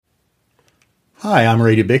Hi, I'm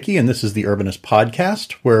Ray Dubicki, and this is the Urbanist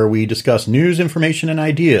podcast, where we discuss news, information, and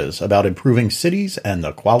ideas about improving cities and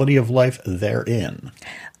the quality of life therein.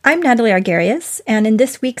 I'm Natalie Argerious, and in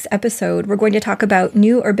this week's episode, we're going to talk about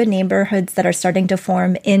new urban neighborhoods that are starting to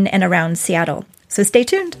form in and around Seattle. So stay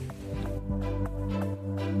tuned.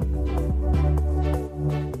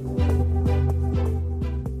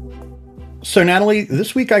 So, Natalie,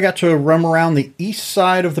 this week I got to roam around the east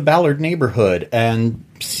side of the Ballard neighborhood and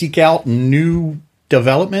seek out new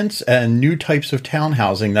developments and new types of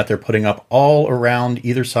townhousing that they're putting up all around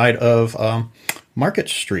either side of Market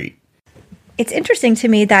Street. It's interesting to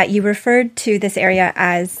me that you referred to this area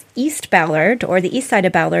as East Ballard, or the east side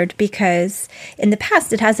of Ballard, because in the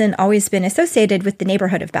past it hasn't always been associated with the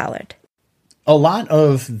neighborhood of Ballard. A lot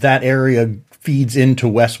of that area feeds into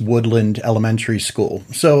West Woodland Elementary School.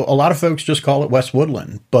 So a lot of folks just call it West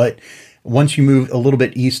Woodland. But once you move a little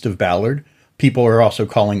bit east of Ballard, people are also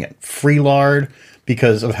calling it Freelard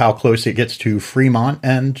because of how close it gets to Fremont.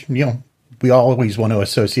 And, we always want to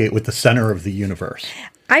associate with the center of the universe.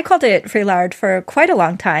 I called it Freelard for quite a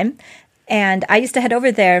long time. And I used to head over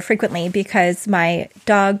there frequently because my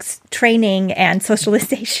dog's training and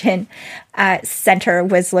socialization center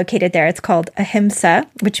was located there. It's called Ahimsa,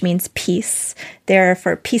 which means peace. They're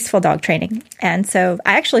for peaceful dog training. And so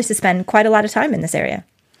I actually used to spend quite a lot of time in this area.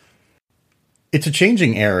 It's a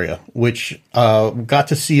changing area, which got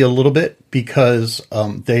to see a little bit because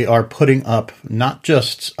they are putting up not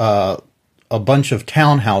just a bunch of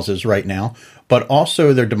townhouses right now, but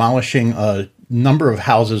also they're demolishing a number of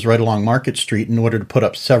houses right along Market Street in order to put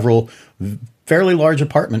up several fairly large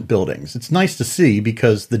apartment buildings. It's nice to see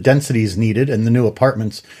because the density is needed and the new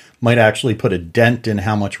apartments might actually put a dent in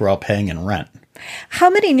how much we're all paying in rent. How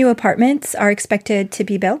many new apartments are expected to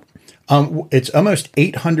be built? It's almost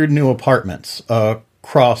 800 new apartments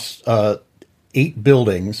across 8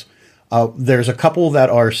 buildings. There's a couple that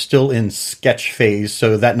are still in sketch phase,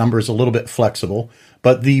 so that number is a little bit flexible.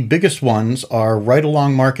 But the biggest ones are right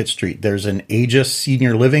along Market Street. There's an Aegis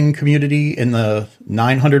senior living community in the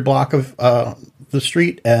 900 block of the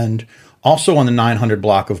street, and also on the 900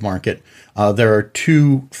 block of Market. There are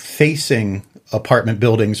 2 facing apartment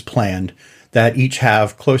buildings planned that each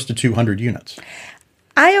have close to 200 units.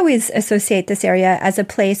 I always associate this area as a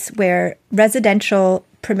place where residential,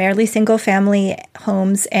 primarily single-family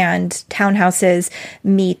homes and townhouses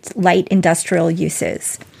meet light industrial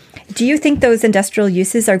uses. Do you think those industrial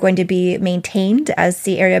uses are going to be maintained as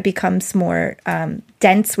the area becomes more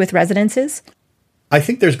dense with residences? I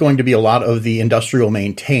think there's going to be a lot of the industrial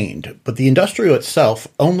maintained, but the industrial itself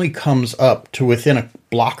only comes up to within a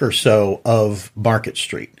block or so of Market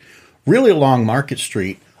Street. Really along Market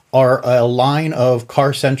Street are a line of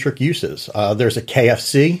car-centric uses. There's a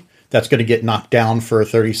KFC that's going to get knocked down for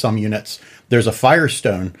 30-some units. There's a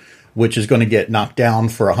Firestone, which is going to get knocked down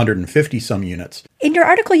for 150-some units. In your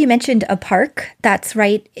article, you mentioned a park that's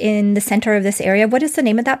right in the center of this area. What is the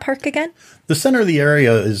name of that park again? The center of the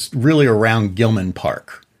area is really around Gilman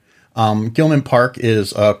Park. Gilman Park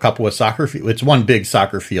is a couple of soccer fields. It's one big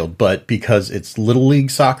soccer field, but because it's Little League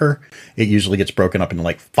soccer, it usually gets broken up into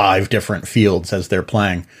like 5 different fields as they're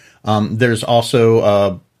playing. There's also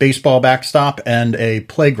a baseball backstop and a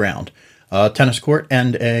playground, a tennis court,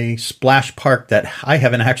 and a splash park that I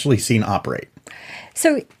haven't actually seen operate.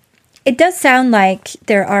 So it does sound like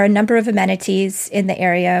there are a number of amenities in the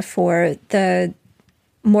area for the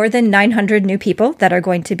more than 900 new people that are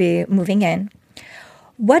going to be moving in.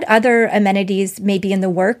 What other amenities may be in the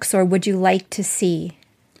works or would you like to see?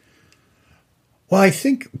 Well, I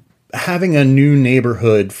think having a new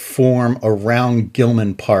neighborhood form around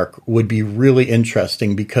Gilman Park would be really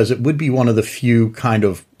interesting because it would be one of the few kind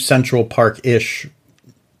of Central Park-ish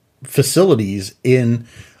facilities in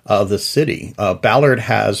the city. Ballard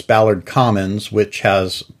has Ballard Commons, which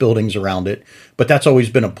has buildings around it, but that's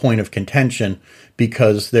always been a point of contention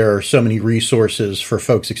because there are so many resources for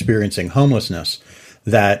folks experiencing homelessness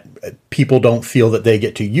that people don't feel that they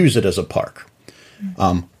get to use it as a park.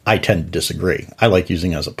 I tend to disagree. I like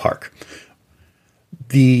using it as a park.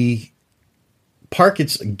 The park,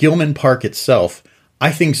 Gilman Park itself, I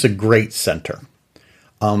think is a great center.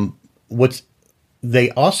 They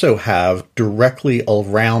also have directly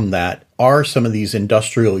around that are some of these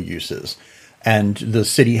industrial uses. And the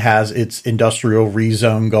city has its industrial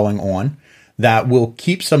rezone going on that will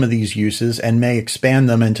keep some of these uses and may expand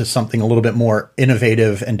them into something a little bit more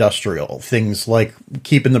innovative industrial. Things like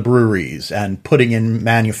keeping the breweries and putting in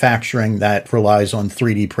manufacturing that relies on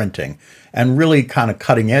 3D printing and really kind of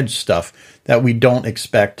cutting edge stuff that we don't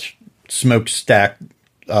expect smokestack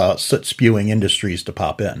soot-spewing industries to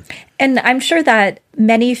pop in. And I'm sure that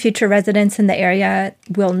many future residents in the area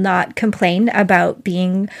will not complain about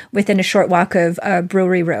being within a short walk of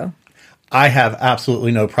Brewery Row. I have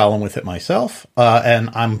absolutely no problem with it myself, and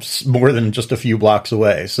I'm more than just a few blocks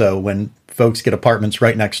away. So when folks get apartments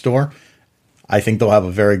right next door, I think they'll have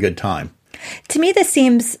a very good time. To me, this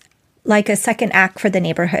seems like a second act for the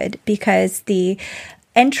neighborhood because the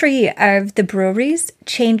entry of the breweries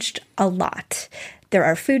changed a lot. There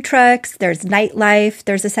are food trucks, there's nightlife,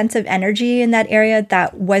 there's a sense of energy in that area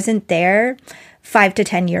that wasn't there 5 to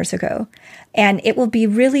 10 years ago. And it will be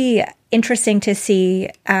really interesting to see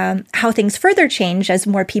how things further change as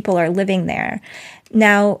more people are living there.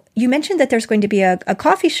 Now, you mentioned that there's going to be a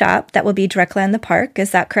coffee shop that will be directly on the park.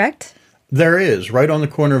 Is that correct? There is. Right on the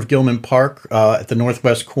corner of Gilman Park, at the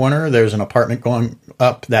northwest corner, there's an apartment going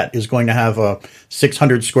up that is going to have a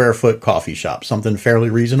 600 square foot coffee shop, something fairly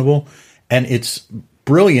reasonable. And it's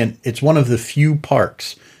brilliant. It's one of the few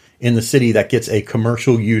parks in the city that gets a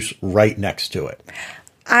commercial use right next to it.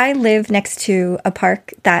 I live next to a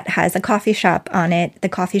park that has a coffee shop on it. The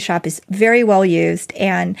coffee shop is very well used,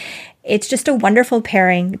 and it's just a wonderful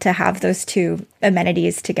pairing to have those two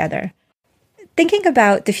amenities together. Thinking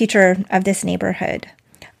about the future of this neighborhood,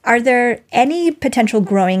 are there any potential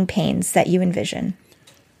growing pains that you envision?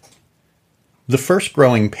 The first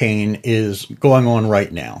growing pain is going on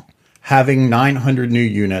right now. Having 900 new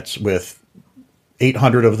units with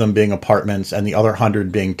 800 of them being apartments and the other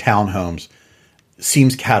 100 being townhomes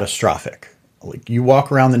seems catastrophic. Like, you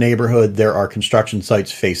walk around the neighborhood, there are construction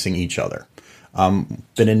sites facing each other. Been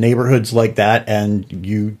in neighborhoods like that, and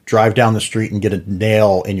you drive down the street and get a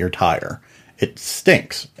nail in your tire. It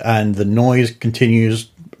stinks, and the noise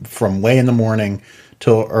continues from way in the morning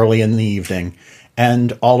till early in the evening,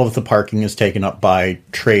 and all of the parking is taken up by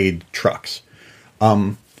trade trucks.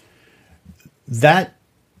 That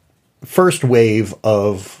first wave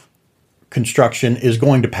of construction is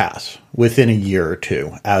going to pass within a year or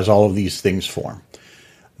two as all of these things form.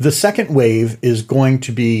 The second wave is going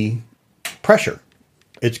to be pressure.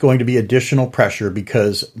 It's going to be additional pressure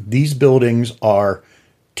because these buildings are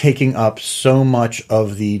taking up so much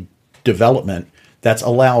of the development that's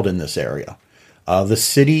allowed in this area. The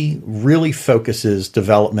city really focuses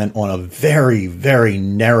development on a very, very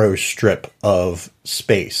narrow strip of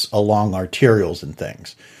space along arterials and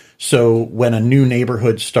things. So when a new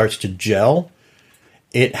neighborhood starts to gel,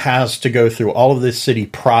 it has to go through all of this city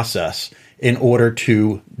process in order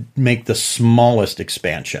to make the smallest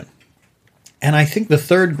expansion. And I think the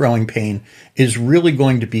third growing pain is really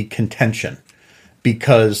going to be contention,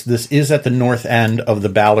 because this is at the north end of the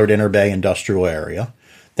Ballard Inner Bay industrial area.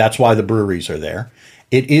 That's why the breweries are there.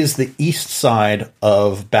 It is the east side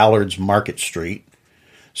of Ballard's Market Street.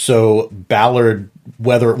 So Ballard,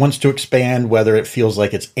 whether it wants to expand, whether it feels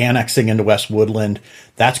like it's annexing into West Woodland,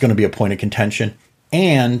 that's going to be a point of contention.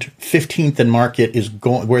 And 15th and Market is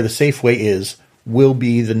going where the Safeway is, will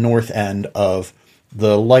be the north end of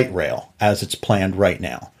the light rail as it's planned right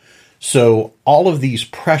now. So all of these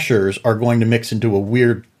pressures are going to mix into a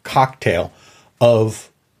weird cocktail of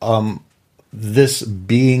this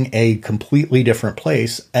being a completely different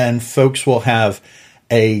place, and folks will have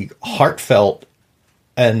a heartfelt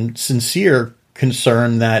and sincere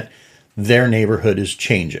concern that their neighborhood is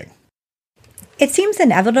changing. It seems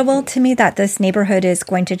inevitable to me that this neighborhood is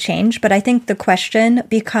going to change, but I think the question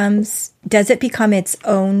becomes, does it become its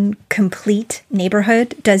own complete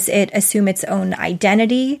neighborhood? Does it assume its own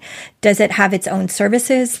identity? Does it have its own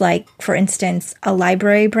services, like, for instance, a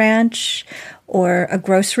library branch or a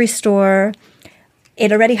grocery store?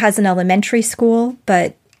 It already has an elementary school,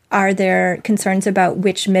 but are there concerns about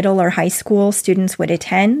which middle or high school students would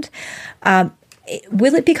attend?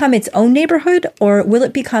 Will it become its own neighborhood, or will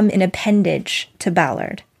it become an appendage to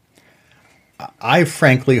Ballard? I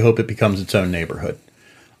frankly hope it becomes its own neighborhood.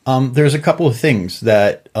 There's a couple of things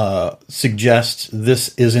that suggest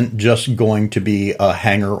this isn't just going to be a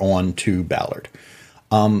hanger-on to Ballard.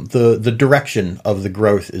 The direction of the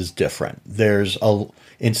growth is different.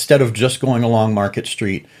 Instead of just going along Market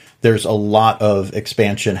Street, there's a lot of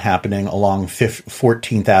expansion happening along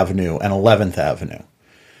 14th Avenue and 11th Avenue.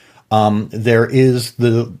 There is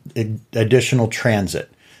the additional transit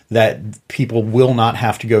that people will not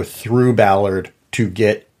have to go through Ballard to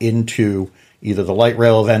get into either the light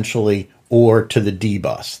rail eventually or to the D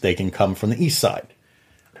bus. They can come from the east side.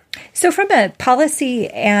 So from a policy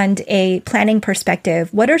and a planning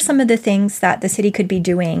perspective, what are some of the things that the city could be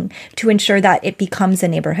doing to ensure that it becomes a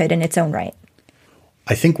neighborhood in its own right?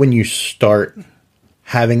 I think when you start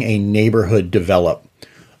having a neighborhood develop,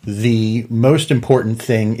 the most important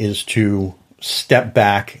thing is to step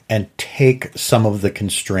back and take some of the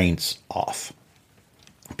constraints off,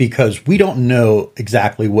 because we don't know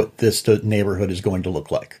exactly what this neighborhood is going to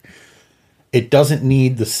look like. It doesn't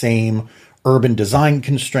need the same urban design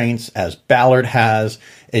constraints as Ballard has.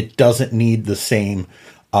 It doesn't need the same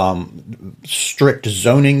strict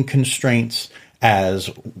zoning constraints as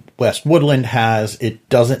West Woodland has. It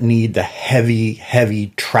doesn't need the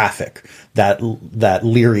heavy traffic that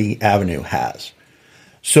Leary Avenue has.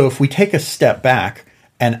 So if we take a step back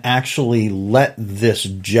and actually let this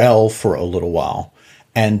gel for a little while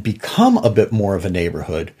and become a bit more of a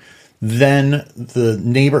neighborhood, then the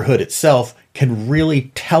neighborhood itself can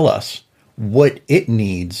really tell us what it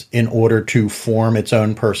needs in order to form its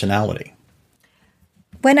own personality.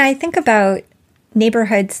 When I think about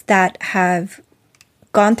neighborhoods that have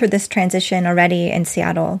gone through this transition already in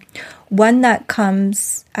Seattle, one that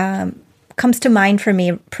comes to mind for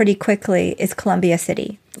me pretty quickly is Columbia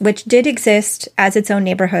City, which did exist as its own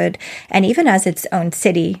neighborhood and even as its own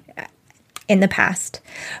city in the past.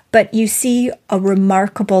 But you see a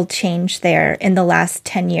remarkable change there in the last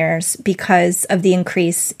 10 years because of the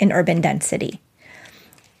increase in urban density.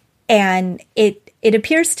 And it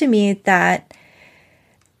appears to me that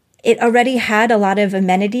it already had a lot of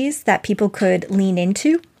amenities that people could lean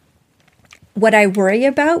into. What I worry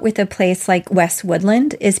about with a place like West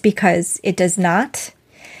Woodland is because it does not.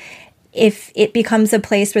 If it becomes a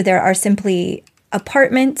place where there are simply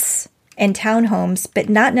apartments and townhomes, but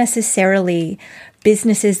not necessarily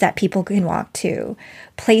businesses that people can walk to,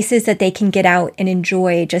 places that they can get out and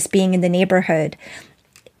enjoy just being in the neighborhood,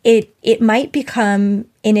 it might become,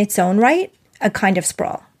 in its own right, a kind of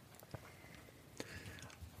sprawl.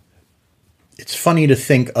 It's funny to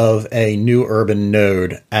think of a new urban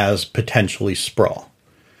node as potentially sprawl.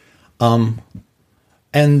 And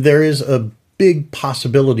there is a big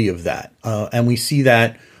possibility of that. And we see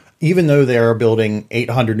that even though they are building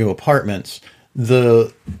 800 new apartments,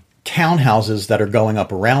 the townhouses that are going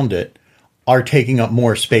up around it are taking up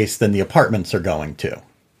more space than the apartments are going to.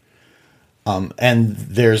 And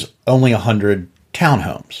there's only 100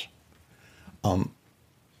 townhomes.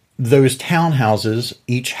 Those townhouses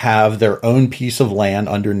each have their own piece of land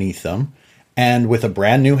underneath them. And with a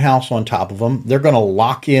brand new house on top of them, they're going to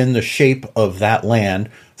lock in the shape of that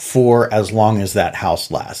land for as long as that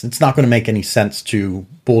house lasts. It's not going to make any sense to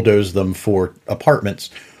bulldoze them for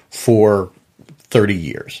apartments for 30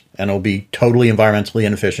 years. And it'll be totally environmentally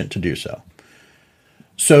inefficient to do so.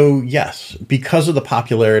 So yes, because of the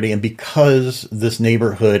popularity and because this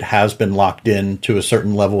neighborhood has been locked in to a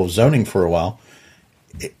certain level of zoning for a while,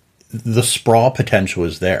 the sprawl potential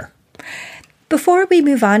is there. Before we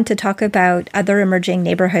move on to talk about other emerging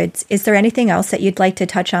neighborhoods, is there anything else that you'd like to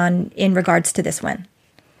touch on in regards to this one?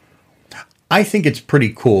 I think it's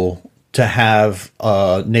pretty cool to have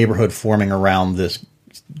a neighborhood forming around this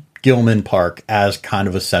Gilman Park as kind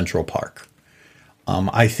of a central park.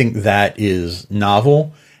 I think that is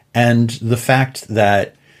novel. And the fact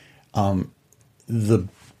that the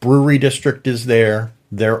brewery district is there,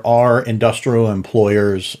 there are industrial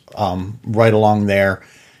employers right along there,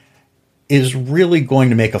 is really going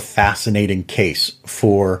to make a fascinating case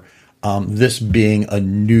for this being a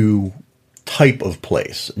new type of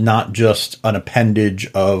place, not just an appendage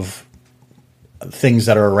of things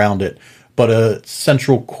that are around it, but a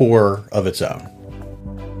central core of its own.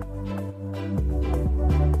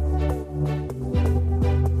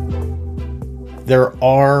 There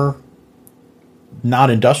are not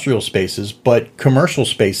industrial spaces, but commercial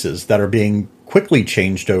spaces that are being quickly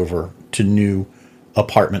changed over to new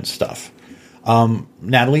apartment stuff.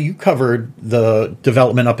 Natalie, you covered the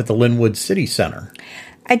development up at the Lynwood City Center.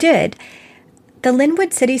 I did. The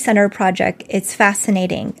Lynwood City Center project is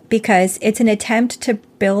fascinating because it's an attempt to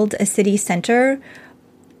build a city center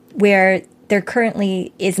where there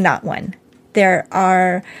currently is not one. There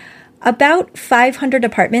are about 500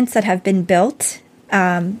 apartments that have been built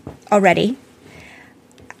already.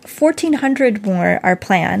 1,400 more are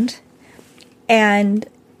planned, and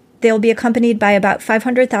they'll be accompanied by about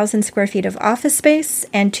 500,000 square feet of office space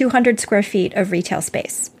and 200 square feet of retail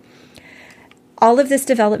space. All of this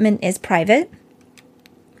development is private,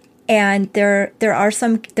 and there are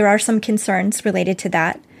some concerns related to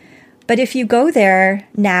that. But if you go there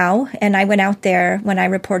now, and I went out there when I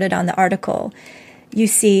reported on the article, you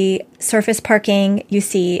see surface parking, you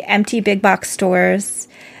see empty big box stores.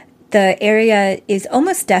 The area is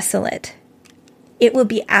almost desolate. It will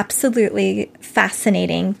be absolutely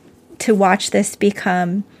fascinating to watch this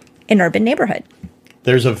become an urban neighborhood.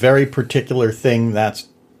 There's a very particular thing that's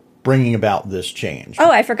bringing about this change.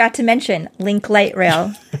 Oh, I forgot to mention Link Light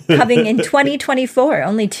Rail coming in 2024,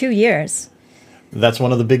 only 2 years. That's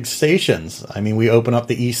one of the big stations. I mean, we open up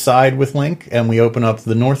the east side with Link, and we open up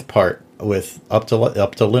the north part with up to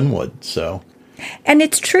Lynwood. So, and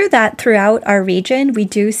it's true that throughout our region, we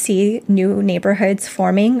do see new neighborhoods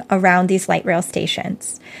forming around these light rail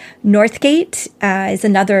stations. Northgate is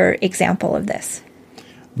another example of this,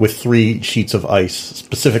 with 3 sheets of ice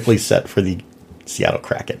specifically set for the Seattle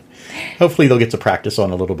Kraken. Hopefully, they'll get to practice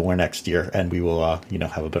on a little more next year, and we will,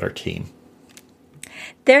 have a better team.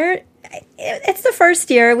 It's the first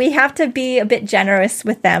year. We have to be a bit generous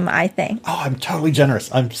with them, I think. Oh, I'm totally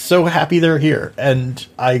generous. I'm so happy they're here. And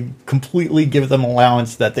I completely give them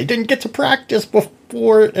allowance that they didn't get to practice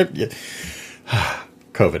before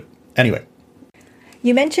COVID. Anyway.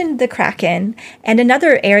 You mentioned the Kraken, and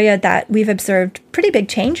another area that we've observed pretty big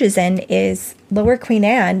changes in is Lower Queen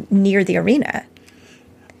Anne near the arena.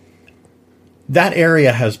 That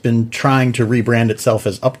area has been trying to rebrand itself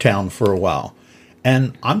as Uptown for a while.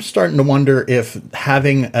 And I'm starting to wonder if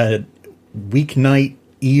having a weeknight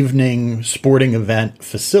evening sporting event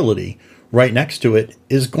facility right next to it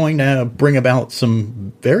is going to bring about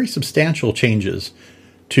some very substantial changes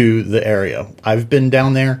to the area. I've been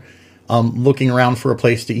down there looking around for a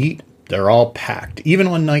place to eat. They're all packed. Even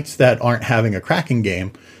on nights that aren't having a Kraken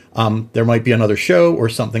game, there might be another show or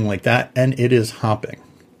something like that, and it is hopping.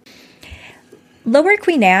 Lower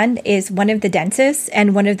Queen Anne is one of the densest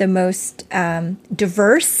and one of the most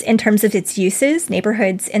diverse in terms of its uses,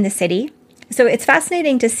 neighborhoods in the city. So it's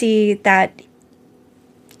fascinating to see that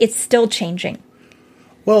it's still changing.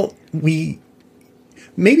 Well, maybe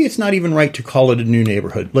it's not even right to call it a new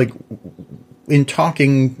neighborhood. Like, in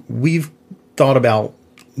talking, we've thought about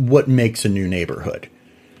what makes a new neighborhood.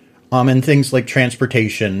 And things like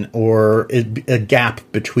transportation or a gap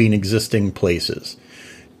between existing places.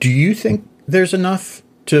 Do you think there's enough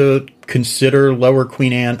to consider Lower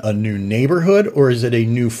Queen Anne a new neighborhood, or is it a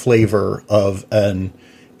new flavor of an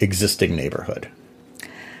existing neighborhood?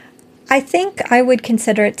 I think I would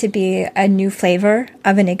consider it to be a new flavor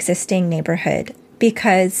of an existing neighborhood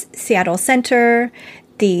because Seattle Center,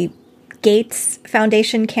 the Gates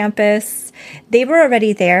Foundation campus, they were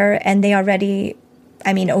already there, and they already,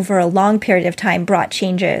 over a long period of time, brought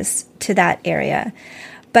changes to that area.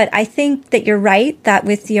 But I think that you're right that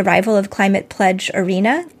with the arrival of Climate Pledge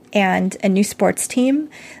Arena and a new sports team,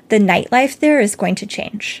 the nightlife there is going to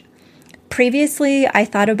change. Previously, I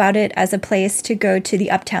thought about it as a place to go to the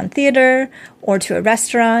Uptown Theater or to a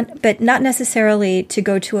restaurant, but not necessarily to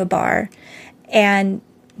go to a bar. And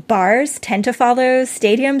bars tend to follow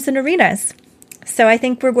stadiums and arenas. So I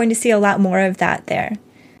think we're going to see a lot more of that there.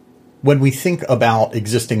 When we think about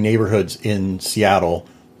existing neighborhoods in Seattle,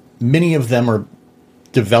 many of them are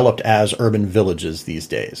developed as urban villages these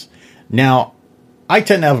days. Now, I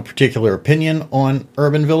tend to have a particular opinion on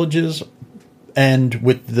urban villages, and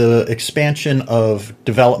with the expansion of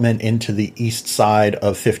development into the east side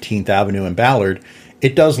of 15th Avenue and Ballard,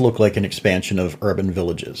 it does look like an expansion of urban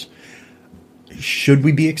villages. Should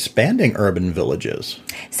we be expanding urban villages?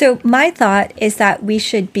 So my thought is that we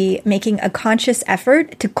should be making a conscious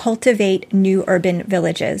effort to cultivate new urban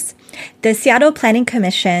villages. The Seattle Planning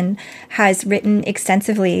Commission has written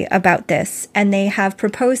extensively about this, and they have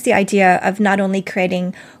proposed the idea of not only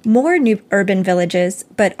creating more new urban villages,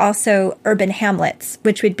 but also urban hamlets,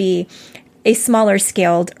 which would be a smaller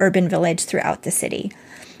scaled urban village throughout the city.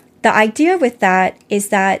 The idea with that is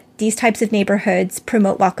that these types of neighborhoods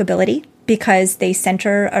promote walkability, because they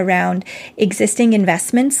center around existing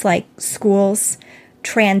investments like schools,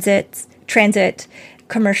 transit,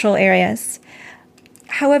 commercial areas.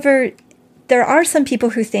 However, there are some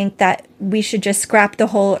people who think that we should just scrap the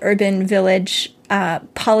whole urban village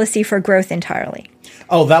policy for growth entirely.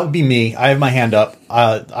 Oh, that would be me. I have my hand up.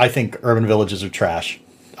 I think urban villages are trash.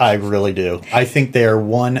 I really do. I think they're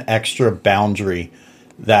one extra boundary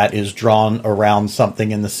that is drawn around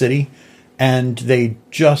something in the city, and they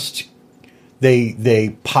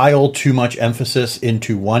pile too much emphasis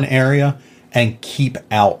into one area and keep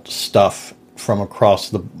out stuff from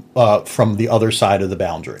across from the other side of the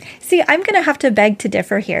boundary. See, I'm going to have to beg to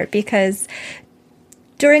differ here because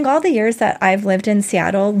during all the years that I've lived in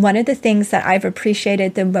Seattle, one of the things that I've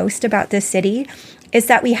appreciated the most about this city is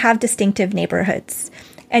that we have distinctive neighborhoods.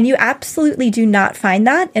 And you absolutely do not find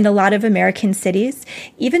that in a lot of American cities,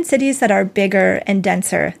 even cities that are bigger and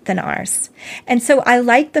denser than ours. And so I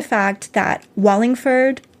like the fact that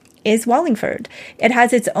Wallingford is Wallingford. It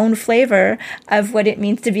has its own flavor of what it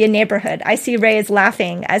means to be a neighborhood. I see Ray is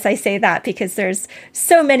laughing as I say that because there's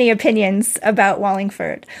so many opinions about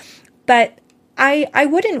Wallingford. But I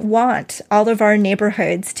wouldn't want all of our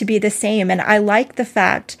neighborhoods to be the same. And I like the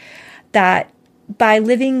fact that by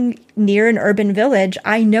living near an urban village,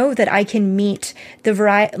 I know that I can meet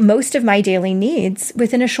most of my daily needs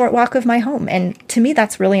within a short walk of my home. And to me,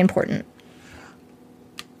 that's really important.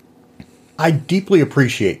 I deeply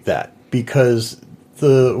appreciate that, because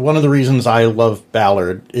one of the reasons I love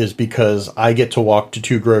Ballard is because I get to walk to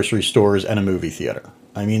 2 grocery stores and a movie theater.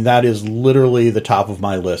 I mean, that is literally the top of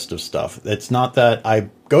my list of stuff. It's not that I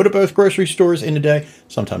go to both grocery stores in a day.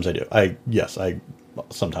 Sometimes I do. I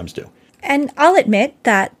sometimes do. And I'll admit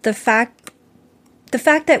that the fact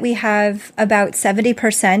that we have about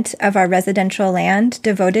 70% of our residential land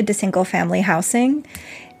devoted to single-family housing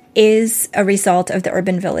is a result of the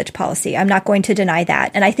urban village policy. I'm not going to deny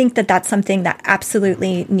that. And I think that that's something that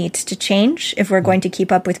absolutely needs to change if we're going to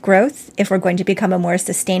keep up with growth, if we're going to become a more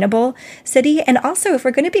sustainable city, and also if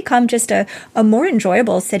we're going to become just a more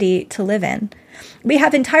enjoyable city to live in. We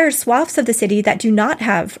have entire swaths of the city that do not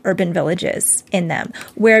have urban villages in them,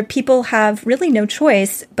 where people have really no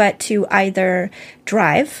choice but to either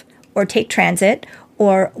drive or take transit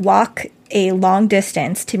or walk a long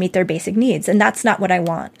distance to meet their basic needs. And that's not what I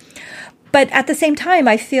want. But at the same time,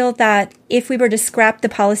 I feel that if we were to scrap the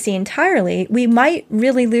policy entirely, we might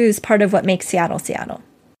really lose part of what makes Seattle, Seattle.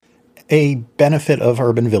 A benefit of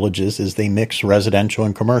urban villages is they mix residential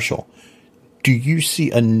and commercial. Do you see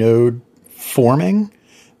a node forming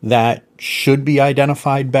that should be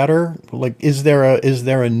identified better? Like, is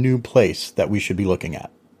there a new place that we should be looking at?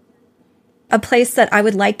 A place that I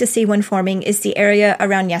would like to see one forming is the area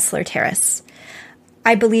around Yesler Terrace.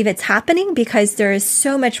 I believe it's happening because there is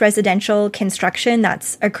so much residential construction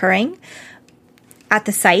that's occurring at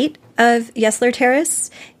the site of Yesler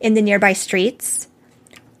Terrace in the nearby streets.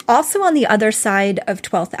 Also on the other side of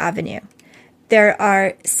 12th Avenue, there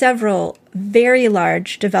are several very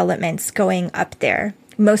large developments going up there.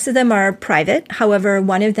 Most of them are private. However,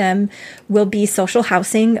 one of them will be social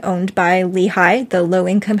housing owned by Lehigh, the Low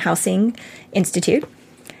Income Housing Institute.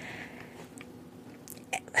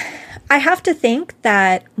 I have to think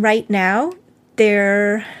that right now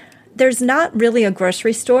there's not really a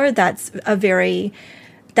grocery store that's very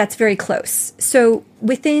close. So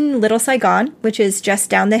within Little Saigon, which is just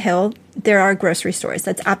down the hill, there are grocery stores.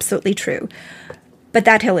 That's absolutely true. But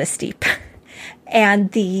that hill is steep.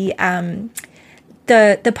 And the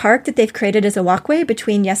park that they've created as a walkway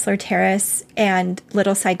between Yesler Terrace and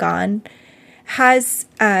Little Saigon has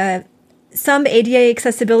some ADA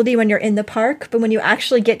accessibility when you're in the park, but when you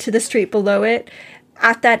actually get to the street below it,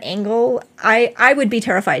 at that angle, I would be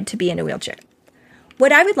terrified to be in a wheelchair.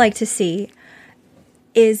 What I would like to see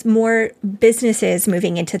is more businesses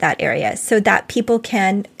moving into that area so that people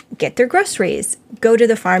can get their groceries, go to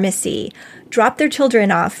the pharmacy, drop their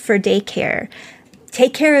children off for daycare,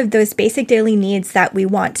 take care of those basic daily needs that we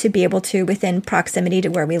want to be able to within proximity to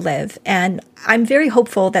where we live. And I'm very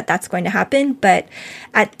hopeful that that's going to happen. But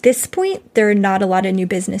at this point, there are not a lot of new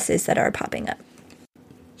businesses that are popping up.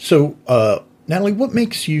 So, Natalie, what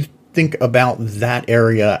makes you think about that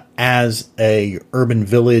area as a urban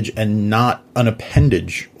village and not an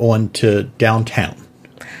appendage onto downtown?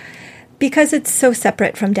 Because it's so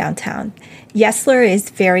separate from downtown. Yesler is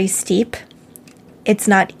very steep. It's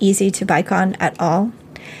not easy to bike on at all.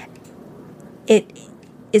 It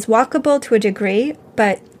is walkable to a degree,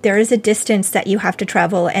 but there is a distance that you have to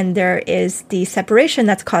travel, and there is the separation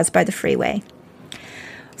that's caused by the freeway.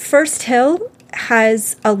 First Hill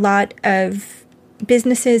has a lot of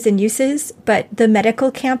businesses and uses, but the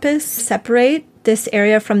medical campus separate this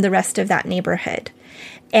area from the rest of that neighborhood.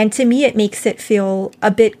 And to me, it makes it feel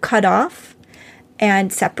a bit cut off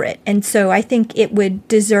and separate. And so I think it would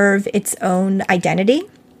deserve its own identity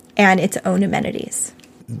and its own amenities.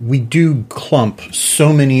 We do clump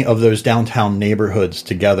so many of those downtown neighborhoods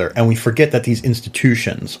together, and we forget that these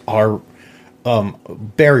institutions are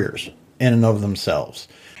barriers in and of themselves.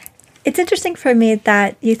 It's interesting for me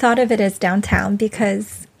that you thought of it as downtown,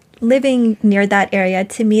 because living near that area,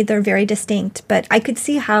 to me, they're very distinct. But I could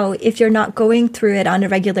see how, if you're not going through it on a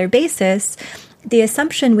regular basis, the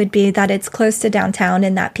assumption would be that it's close to downtown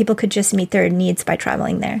and that people could just meet their needs by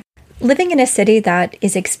traveling there. Living in a city that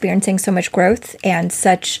is experiencing so much growth and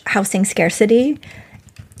such housing scarcity,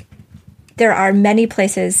 there are many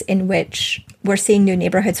places in which we're seeing new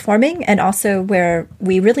neighborhoods forming, and also where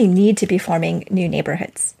we really need to be forming new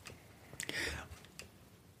neighborhoods.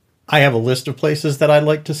 I have a list of places that I'd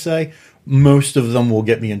like to say. Most of them will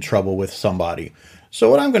get me in trouble with somebody. So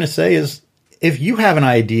what I'm going to say is, if you have an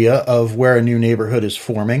idea of where a new neighborhood is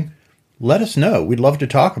forming, let us know. We'd love to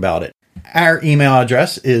talk about it. Our email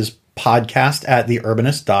address is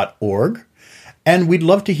podcast@theurbanist.org. And we'd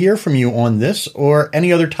love to hear from you on this or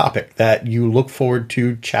any other topic that you look forward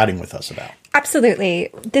to chatting with us about. Absolutely.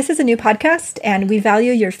 This is a new podcast, and we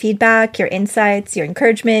value your feedback, your insights, your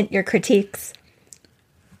encouragement, your critiques.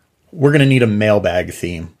 We're going to need a mailbag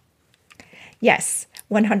theme. Yes,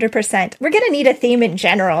 100%. We're going to need a theme in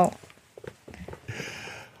general.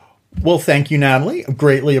 Well, thank you, Natalie.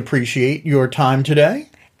 Greatly appreciate your time today.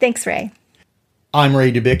 Thanks, Ray. I'm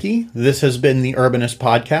Ray Dubicki. This has been the Urbanist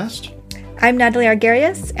Podcast. I'm Natalie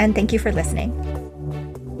Argerious, and thank you for listening.